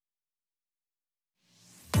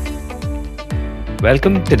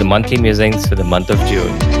Welcome to the monthly musings for the month of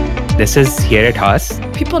June. This is here at Haas.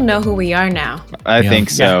 People know who we are now. I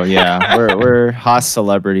think so. Yeah, we're Haas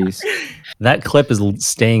celebrities. That clip is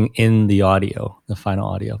staying in the audio, the final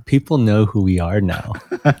audio. People know who we are now.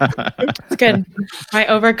 It's good. My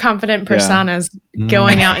overconfident persona is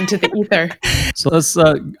going out into the ether. So let's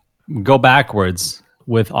go backwards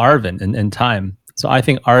with Arvin in time. So I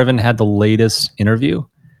think Arvin had the latest interview.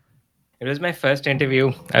 It was my first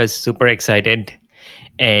interview. I was super excited,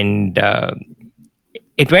 and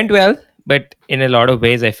it went well. But in a lot of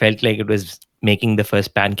ways, I felt like it was making the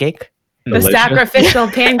first pancake. The sacrificial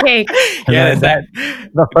pancake. Yeah, that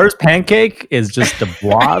the first pancake is just a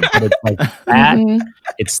blob, but it's like fat.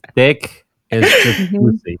 It's thick. It's just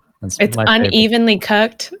juicy. It's unevenly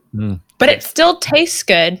cooked, but it still tastes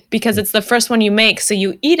good because it's the first one you make. So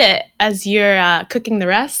you eat it as you're cooking the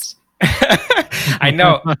rest. I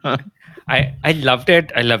know. I loved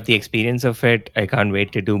it. I loved the experience of it. I can't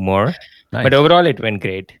wait to do more. Nice. But overall, it went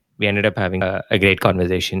great. We ended up having a great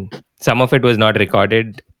conversation. Some of it was not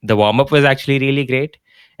recorded. The warm-up was actually really great.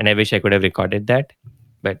 And I wish I could have recorded that.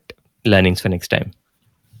 But learnings for next time.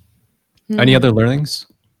 Any other learnings?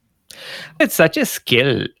 It's such a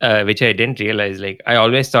skill, which I didn't realize. Like, I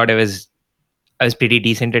always thought I was pretty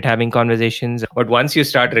decent at having conversations. But once you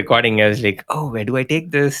start recording, I was like, oh, where do I take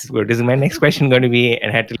this? What is my next question going to be?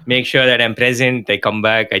 And I had to make sure that I'm present. I come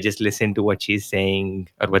back. I just listen to what she's saying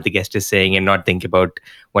or what the guest is saying and not think about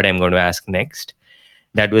what I'm going to ask next.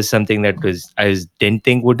 That was something that didn't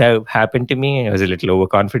think would have happened to me. I was a little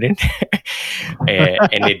overconfident and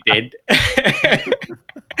it did.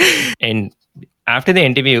 And after the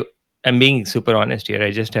interview, I'm being super honest here. I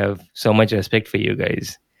just have so much respect for you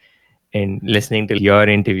guys. And listening to your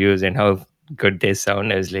interviews and how good they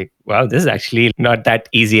sound, I was like, wow, this is actually not that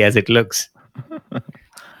easy as it looks.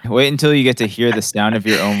 Wait until you get to hear the sound of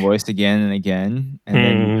your own voice again and again, and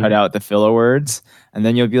then you cut out the filler words, and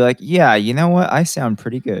then you'll be like, yeah, you know what? I sound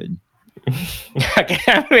pretty good. Okay,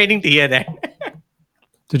 I'm waiting to hear that.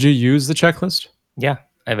 Did you use the checklist? Yeah,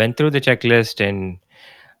 I went through the checklist and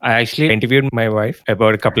I actually interviewed my wife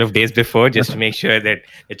about a couple of days before just to make sure that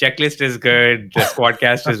the checklist is good, the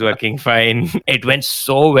Squadcast is working fine. It went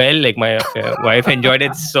so well. Like my wife enjoyed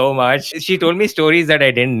it so much. She told me stories that I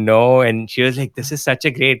didn't know, and she was like, "This is such a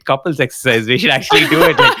great couples exercise. We should actually do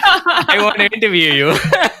it. Like, I want to interview you."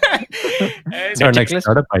 It's our next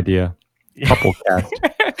startup idea. Couplecast.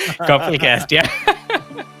 Couplecast, yeah.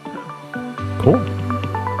 Cool.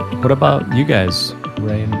 What about you guys,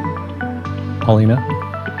 Ray and Paulina?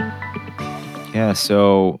 Yeah,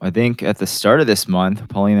 so I think at the start of this month,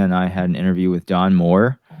 Paulina and I had an interview with Don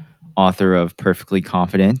Moore, author of Perfectly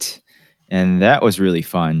Confident, and that was really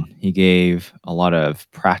fun. He gave a lot of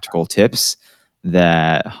practical tips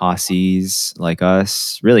that Haassies like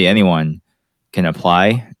us, really anyone, can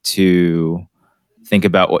apply to think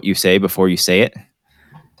about what you say before you say it.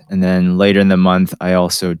 And then later in the month, I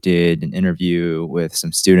also did an interview with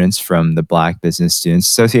some students from the Black Business Students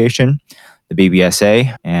Association, the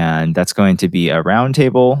BBSA, and that's going to be a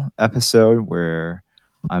roundtable episode where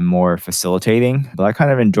I'm more facilitating. But I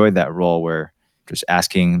kind of enjoyed that role where just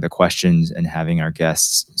asking the questions and having our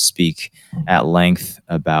guests speak at length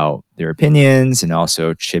about their opinions and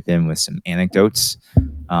also chip in with some anecdotes.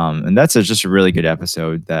 And that's just a really good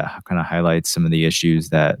episode that kind of highlights some of the issues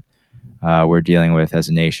that we're dealing with as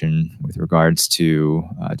a nation with regards to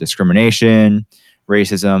discrimination,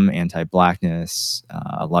 racism, anti-Blackness,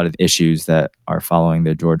 a lot of issues that are following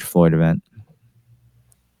the George Floyd event.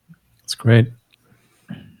 That's great.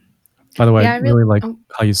 By the way, Yeah, I really like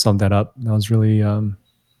how you summed that up. That was really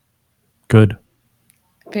good.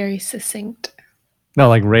 Very succinct. No,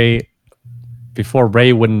 like Ray, before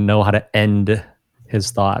Ray wouldn't know how to end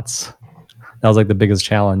his thoughts. That was like the biggest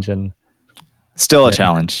challenge. And still a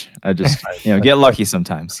challenge. I just, get lucky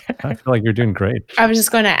sometimes. I feel like you're doing great. I was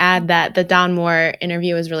just going to add that the Don Moore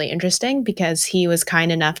interview was really interesting because he was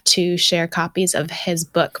kind enough to share copies of his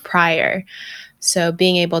book prior. So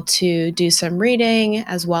being able to do some reading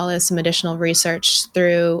as well as some additional research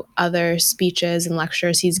through other speeches and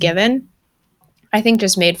lectures he's given, I think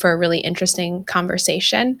just made for a really interesting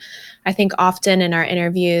conversation. I think often in our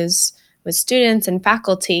interviews with students and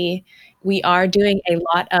faculty, we are doing a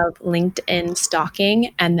lot of LinkedIn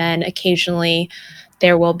stalking, and then occasionally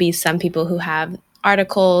there will be some people who have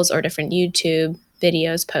articles or different YouTube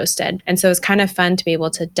videos posted. And so it's kind of fun to be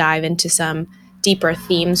able to dive into some deeper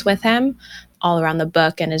themes with him all around the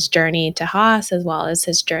book and his journey to Haas, as well as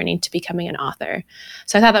his journey to becoming an author.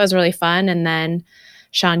 So I thought that was really fun. And then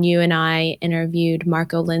Sean, you and I interviewed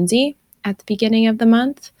Marco Lindsay at the beginning of the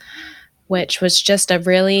month, which was just a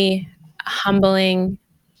really humbling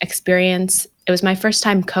experience it was my first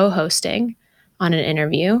time co-hosting on an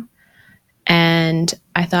interview. And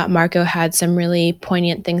I thought Marco had some really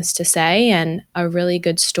poignant things to say and a really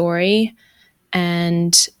good story.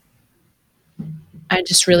 And I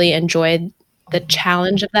just really enjoyed the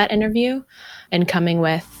challenge of that interview and coming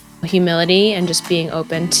with humility and just being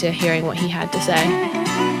open to hearing what he had to say.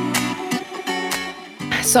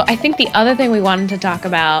 So I think the other thing we wanted to talk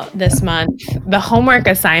about this month, the homework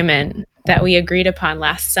assignment that we agreed upon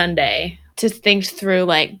last Sunday, to think through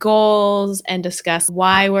like goals and discuss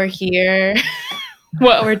why we're here,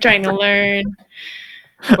 what we're trying to learn.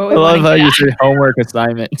 What we I love wanna how get you out. say homework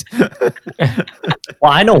assignment.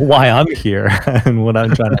 Well, I know why I'm here and what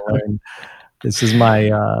I'm trying to learn. This is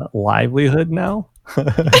my livelihood now.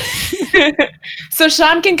 So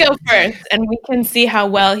Sean can go first and we can see how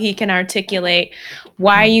well he can articulate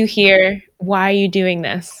why are you here? Why are you doing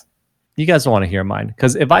this? You guys don't want to hear mine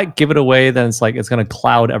because if I give it away, then it's like it's going to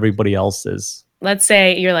cloud everybody else's. Let's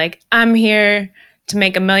say you're like, I'm here to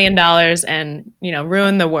make $1 million and, you know,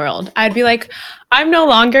 ruin the world. I'd be like, I'm no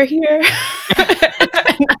longer here.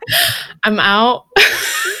 I'm out.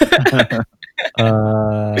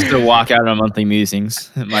 Just to walk out on monthly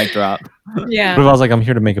musings. Mic drop. Yeah. But if I was like, I'm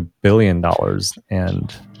here to make $1 billion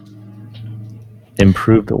and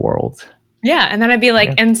improve the world. Yeah. And then I'd be like,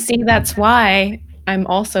 Yeah. and see, that's why I'm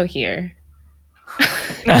also here.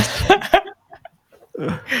 Let's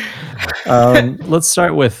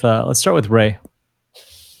start with Ray.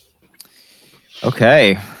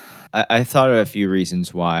 Okay. I thought of a few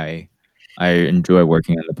reasons why I enjoy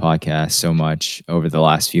working on the podcast so much over the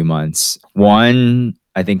last few months. One,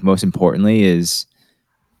 I think most importantly, is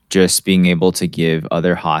just being able to give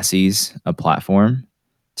other Haassies a platform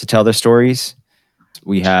to tell their stories.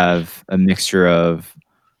 We have a mixture of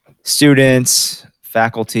students,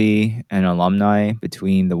 faculty, and alumni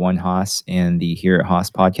between the One Haas and the Here at Haas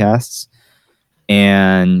podcasts.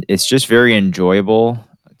 And it's just very enjoyable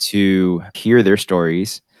to hear their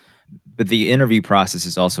stories. But the interview process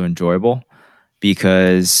is also enjoyable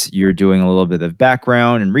because you're doing a little bit of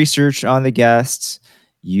background and research on the guests.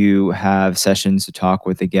 You have sessions to talk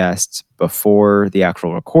with the guests before the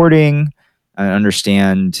actual recording and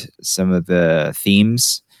understand some of the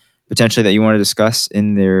themes potentially that you want to discuss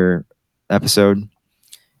in their episode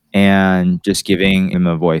and just giving them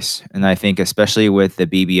a voice. And I think especially with the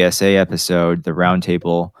BBSA episode, the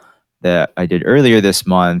roundtable that I did earlier this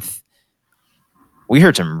month, we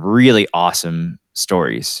heard some really awesome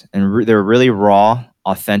stories and they're really raw,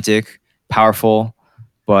 authentic, powerful,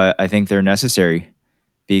 but I think they're necessary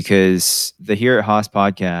because the Here at Haas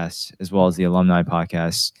podcast, as well as the alumni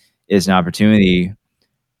podcast, is an opportunity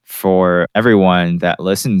for everyone that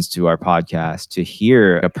listens to our podcast to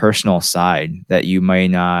hear a personal side that you may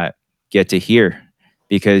not get to hear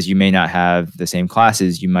because you may not have the same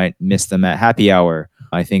classes. You might miss them at happy hour.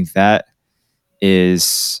 I think that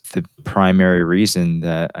is the primary reason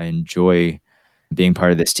that I enjoy being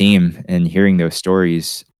part of this team and hearing those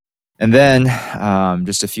stories. And then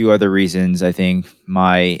just a few other reasons. I think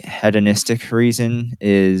my hedonistic reason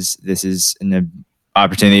is this is an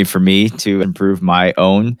opportunity for me to improve my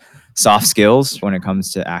own soft skills when it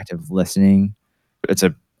comes to active listening. It's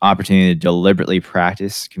an opportunity to deliberately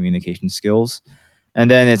practice communication skills. And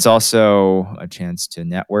then it's also a chance to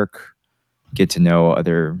network, get to know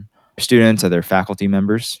other students, other faculty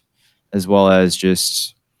members, as well as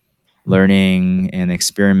just learning and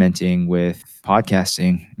experimenting with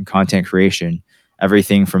podcasting and content creation.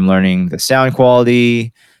 Everything from learning the sound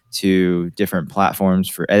quality to different platforms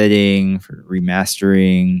for editing, for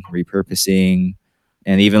remastering, repurposing,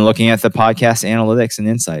 and even looking at the podcast analytics and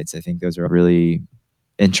insights. I think those are really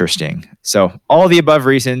interesting. So all the above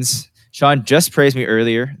reasons. Sean just praised me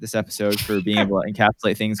earlier this episode for being able to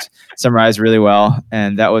encapsulate things, summarize really well.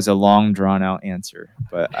 And that was a long, drawn out answer.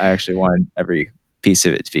 But I actually wanted every piece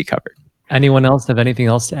of it to be covered. Anyone else have anything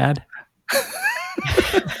else to add?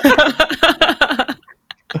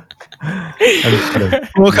 I'm just kidding.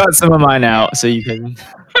 We'll cut some of mine out so you can.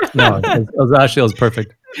 No, it was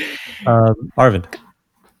perfect. Arvind.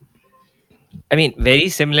 I mean, very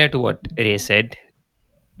similar to what Ray said.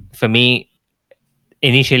 For me,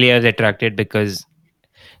 initially I was attracted because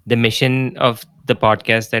the mission of the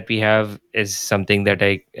podcast that we have is something that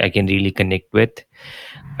I can really connect with.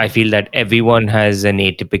 I feel that everyone has an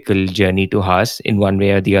atypical journey to Haas in one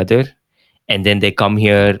way or the other. And then they come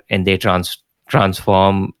here and they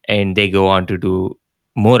transform and they go on to do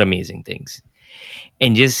more amazing things.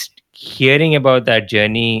 And just hearing about that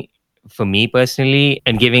journey for me personally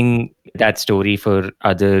and giving that story for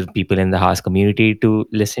other people in the Haas community to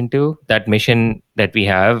listen to, that mission that we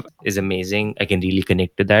have is amazing. I can really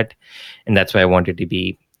connect to that. And that's why I wanted to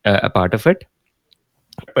be a part of it.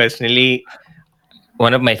 Personally,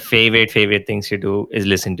 one of my favorite things to do is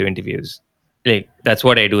listen to interviews. Like that's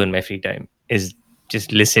what I do in my free time, is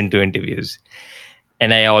just listen to interviews.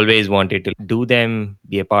 And I always wanted to do them,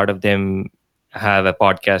 be a part of them, have a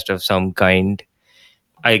podcast of some kind.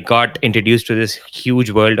 I got introduced to this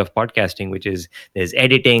huge world of podcasting, which is there's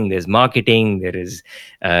editing, there's marketing, there is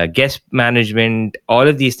guest management, all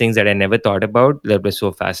of these things that I never thought about that were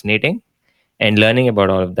so fascinating. And learning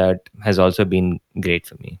about all of that has also been great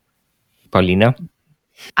for me. Paulina?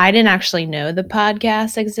 I didn't actually know the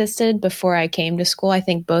podcast existed before I came to school. I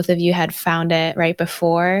think both of you had found it right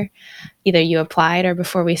before either you applied or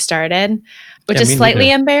before we started, which Yeah, is me slightly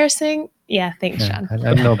neither. embarrassing. Yeah, thanks, Yeah, Sean. I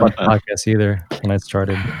didn't know about the podcast either when I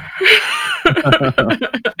started.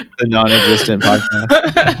 The non-existent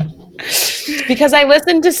podcast. Because I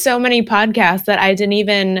listened to so many podcasts that I didn't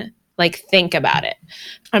even like think about it.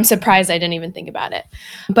 I'm surprised I didn't even think about it.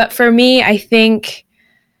 But for me, I think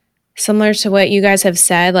similar to what you guys have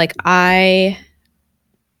said, like I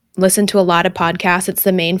listen to a lot of podcasts. It's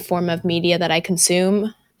the main form of media that I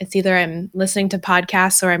consume. It's either I'm listening to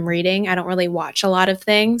podcasts or I'm reading. I don't really watch a lot of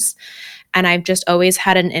things. And I've just always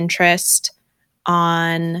had an interest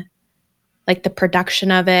on like the production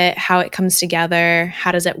of it, how it comes together,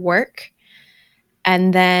 how does it work?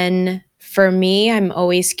 And then for me, I'm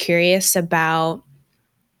always curious about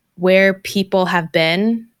where people have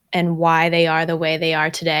been and why they are the way they are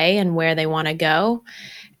today and where they want to go.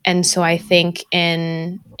 And so I think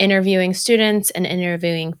in interviewing students and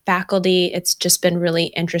interviewing faculty, it's just been really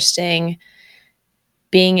interesting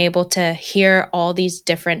being able to hear all these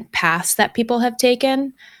different paths that people have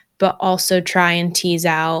taken, but also try and tease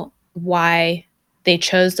out why they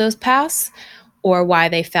chose those paths or why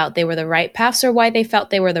they felt they were the right paths or why they felt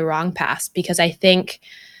they were the wrong paths. Because I think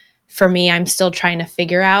for me, I'm still trying to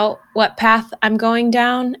figure out what path I'm going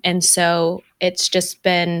down. And so it's just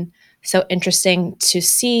been so interesting to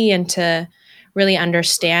see and to really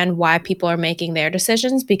understand why people are making their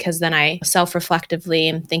decisions, because then I self-reflectively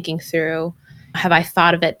am thinking through, have I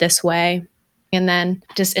thought of it this way? And then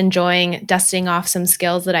just enjoying dusting off some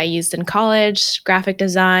skills that I used in college, graphic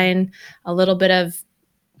design, a little bit of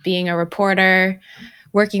being a reporter.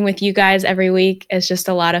 Working with you guys every week is just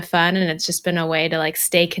a lot of fun, and it's just been a way to like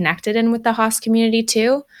stay connected in with the Haas community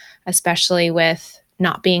too, especially with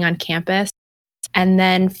not being on campus. And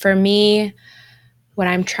then for me, what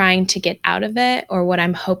I'm trying to get out of it or what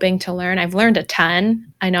I'm hoping to learn, I've learned a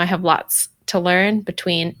ton. I know I have lots to learn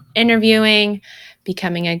between interviewing,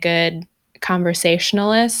 becoming a good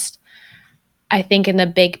conversationalist. I think in the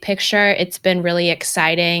big picture, it's been really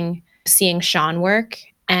exciting seeing Sean work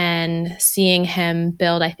and seeing him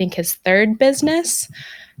build, I think, his third business,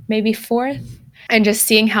 maybe fourth, and just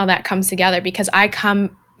seeing how that comes together, because I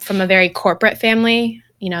come from a very corporate family,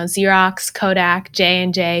 you know, Xerox, Kodak,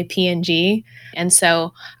 J&J, P&G. And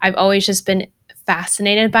so I've always just been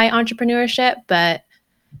fascinated by entrepreneurship, but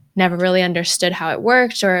never really understood how it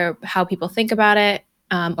worked or how people think about it.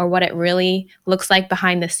 Or what it really looks like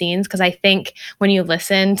behind the scenes. Because I think when you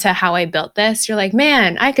listen to how I built this, you're like,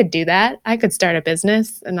 man, I could do that. I could start a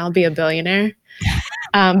business and I'll be a billionaire.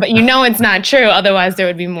 But you know it's not true. Otherwise, there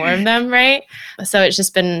would be more of them, right? So it's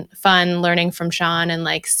just been fun learning from Sean and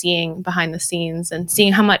like seeing behind the scenes and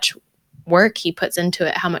seeing how much work he puts into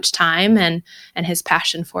it, how much time and his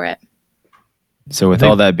passion for it. So with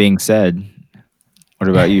all that being said, what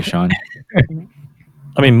about you, Sean?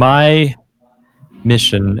 I mean, my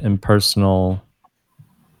mission and personal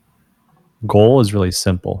goal is really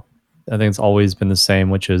simple. I think it's always been the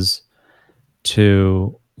same, which is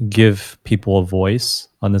to give people a voice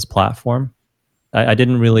on this platform. I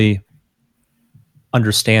didn't really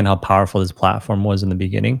understand how powerful this platform was in the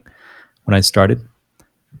beginning when I started,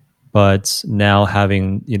 but now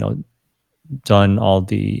having, you know, done all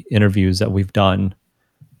the interviews that we've done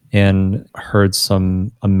and heard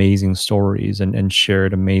some amazing stories and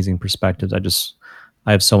shared amazing perspectives,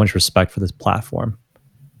 I have so much respect for this platform.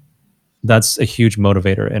 That's a huge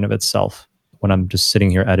motivator in of itself. When I'm just sitting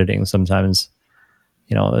here editing, sometimes,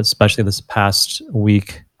 you know, especially this past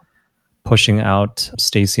week, pushing out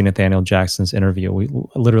Stacey Nathaniel Jackson's interview. We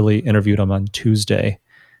literally interviewed him on Tuesday,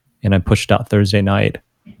 and I pushed out Thursday night.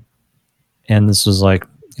 And this was like,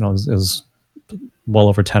 you know, it was well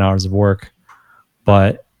over 10 hours of work,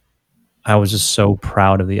 but I was just so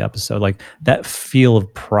proud of the episode. Like that feel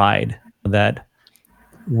of pride that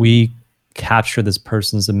we capture this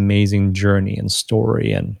person's amazing journey and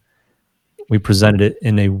story, and we presented it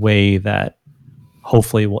in a way that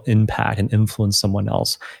hopefully will impact and influence someone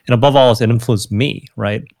else. And above all, it influenced me,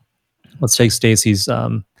 right? Let's take Stacey's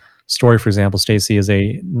story, for example. Stacey is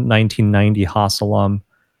a 1990 Haas alum,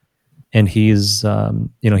 and he's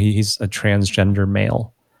he's a transgender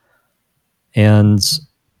male. And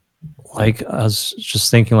like I was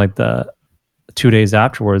just thinking, like the 2 days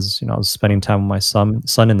afterwards, I was spending time with my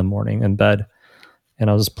son in the morning in bed, and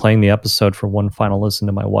I was playing the episode for one final listen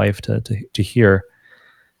to my wife to hear,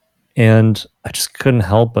 and I just couldn't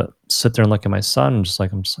help but sit there and look at my son,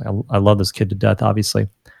 and I love this kid to death, obviously,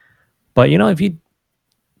 but if he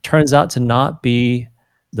turns out to not be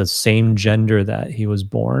the same gender that he was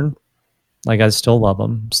born, like I still love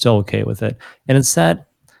him, I'm still okay with it, and it's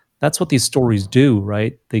that's what these stories do,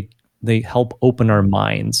 right? They help open our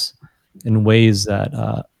minds in ways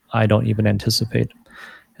that I don't even anticipate.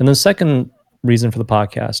 And the second reason for the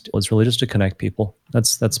podcast was really just to connect people.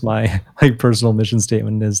 That's my personal mission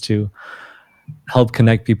statement, is to help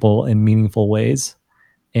connect people in meaningful ways.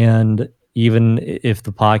 And even if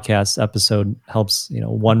the podcast episode helps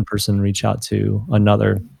one person reach out to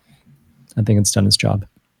another, I think it's done its job.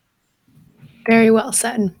 Very well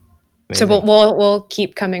said. So we'll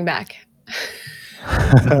keep coming back.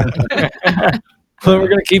 Well, we're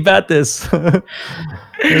gonna keep at this.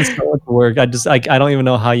 There's so much work. I don't even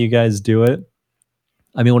know how you guys do it.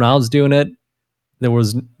 I mean, when I was doing it, there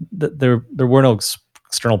were no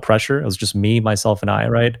external pressure. It was just me, myself, and I.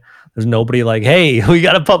 Right? There's nobody like, hey, we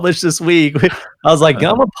got to publish this week. I was like,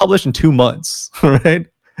 I'm gonna publish in 2 months, right?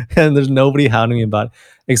 And there's nobody hounding me about it,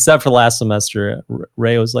 except for last semester.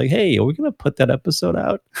 Ray was like, hey, are we gonna put that episode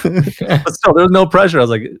out? But still, there was no pressure. I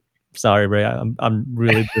was like, sorry, Ray, I'm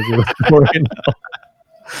really busy with work right now.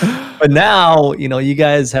 But now, you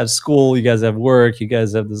guys have school, you guys have work, you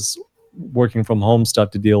guys have this working from home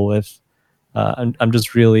stuff to deal with. I'm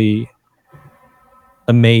just really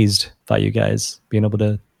amazed by you guys being able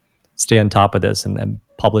to stay on top of this and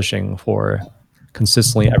publishing for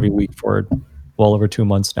consistently every week for well over 2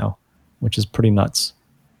 months now, which is pretty nuts.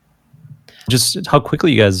 Just how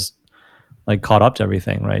quickly you guys like caught up to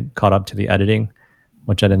everything, right? Caught up to the editing,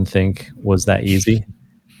 which I didn't think was that easy.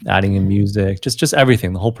 Adding in music, just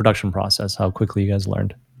everything, the whole production process, how quickly you guys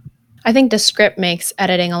learned. I think the script makes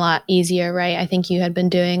editing a lot easier, right? I think you had been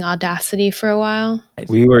doing Audacity for a while.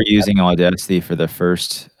 We were using Audacity for the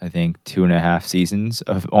first, I think, 2.5 seasons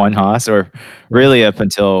of On Haas, or really up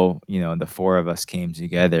until, the four of us came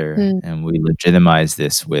together and we legitimized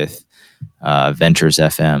this with Ventures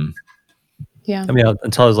FM. Yeah. I mean,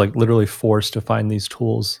 until I was like literally forced to find these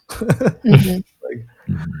tools.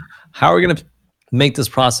 How are we going to make this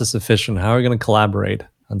process efficient? How are we going to collaborate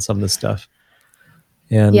on some of this stuff?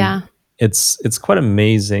 And it's quite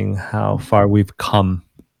amazing how far we've come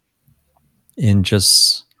in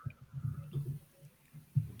just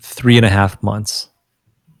 3.5 months,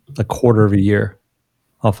 a quarter of a year,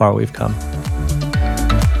 how far we've come.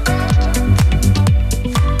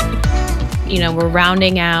 We're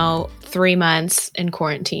rounding out 3 months in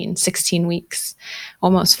quarantine, 16 weeks,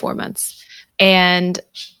 almost 4 months. And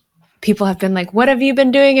people have been like, what have you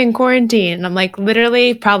been doing in quarantine? And I'm like,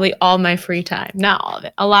 literally, probably all my free time. Not all of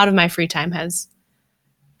it. A lot of my free time has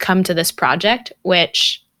come to this project,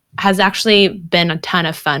 which has actually been a ton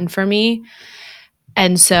of fun for me.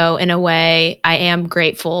 And so in a way, I am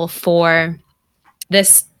grateful for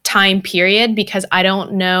this time period, because I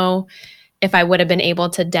don't know if I would have been able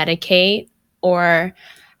to dedicate or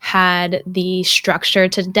had the structure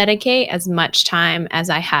to dedicate as much time as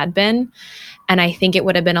I had been. And I think it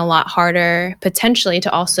would have been a lot harder potentially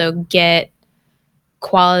to also get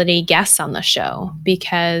quality guests on the show,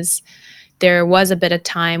 because there was a bit of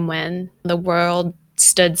time when the world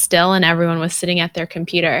stood still and everyone was sitting at their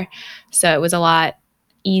computer. So it was a lot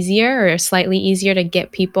easier, or slightly easier, to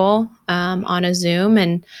get people on a Zoom.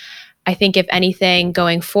 And I think if anything,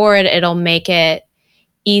 going forward, it'll make it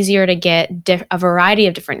easier to get a variety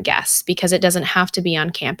of different guests, because it doesn't have to be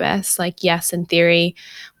on campus. Like, yes, in theory,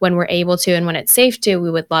 when we're able to and when it's safe to,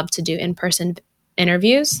 we would love to do in-person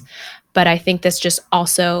interviews. But I think this just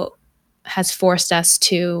also has forced us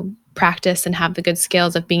to practice and have the good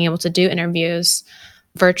skills of being able to do interviews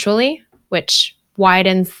virtually, which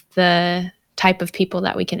widens the type of people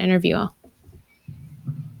that we can interview.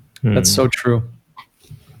 That's so true.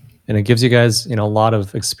 And it gives you guys, a lot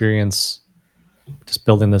of experience just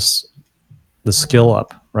building the skill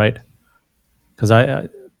up, right? Because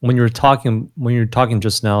when you were talking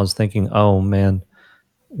just now, I was thinking, oh man,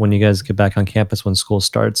 when you guys get back on campus, when school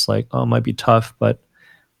starts, like, oh, it might be tough, but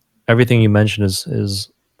everything you mentioned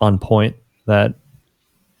is on point, that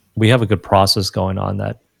we have a good process going on,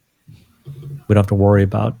 that we don't have to worry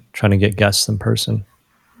about trying to get guests in person.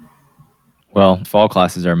 Well, fall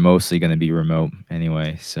classes are mostly going to be remote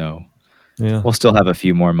anyway, so we'll still have a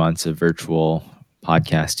few more months of virtual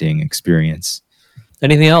podcasting experience.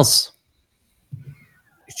 Anything else?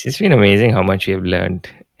 It's just been amazing how much we have learned,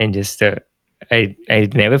 and just I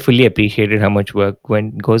never fully appreciated how much work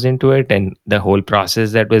goes into it, and the whole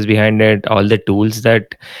process that was behind it, all the tools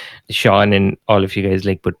that Sean and all of you guys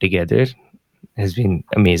like put together has been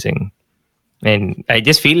amazing. And I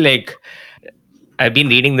just feel like I've been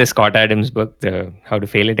reading the Scott Adams book, the How to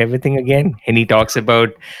Fail at Everything Again, and he talks about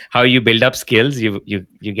how you build up skills. You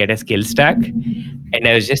get a skill stack, and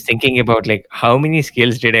I was just thinking about like how many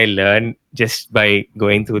skills did I learn just by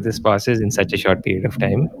going through this process in such a short period of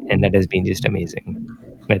time, and that has been just amazing.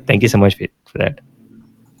 But thank you so much for that.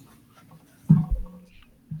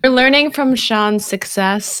 We're learning from Sean's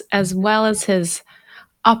success as well as his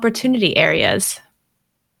opportunity areas.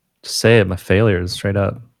 Just say it, my failures, straight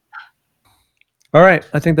up. All right,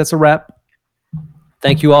 I think that's a wrap.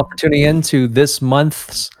 Thank you all for tuning in to this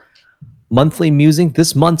month's monthly musing.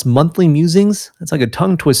 This month's monthly musings. That's like a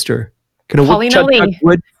tongue twister. Can a Paulina Lee.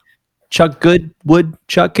 Chuck Goodwood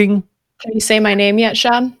chucking? Can you say my name yet,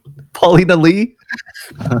 Sean? Paulina Lee.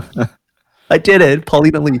 I did it.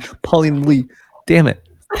 Paulina Lee. Paulina Lee. Damn it.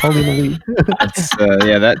 Paulina Lee.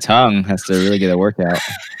 Yeah, that tongue has to really get a workout.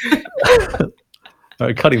 All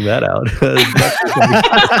right, cutting that out.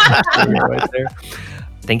 Right there.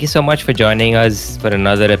 Thank you so much for joining us for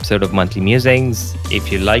another episode of Monthly Musings.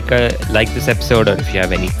 If you like this episode, or if you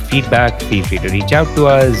have any feedback, feel free to reach out to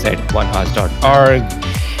us at onehouse.org.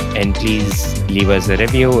 And please leave us a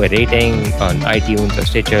review, a rating on iTunes or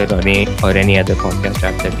Stitcher or any other podcast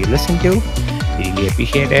app that you listen to. We really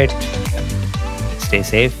appreciate it. Stay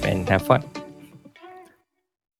safe and have fun.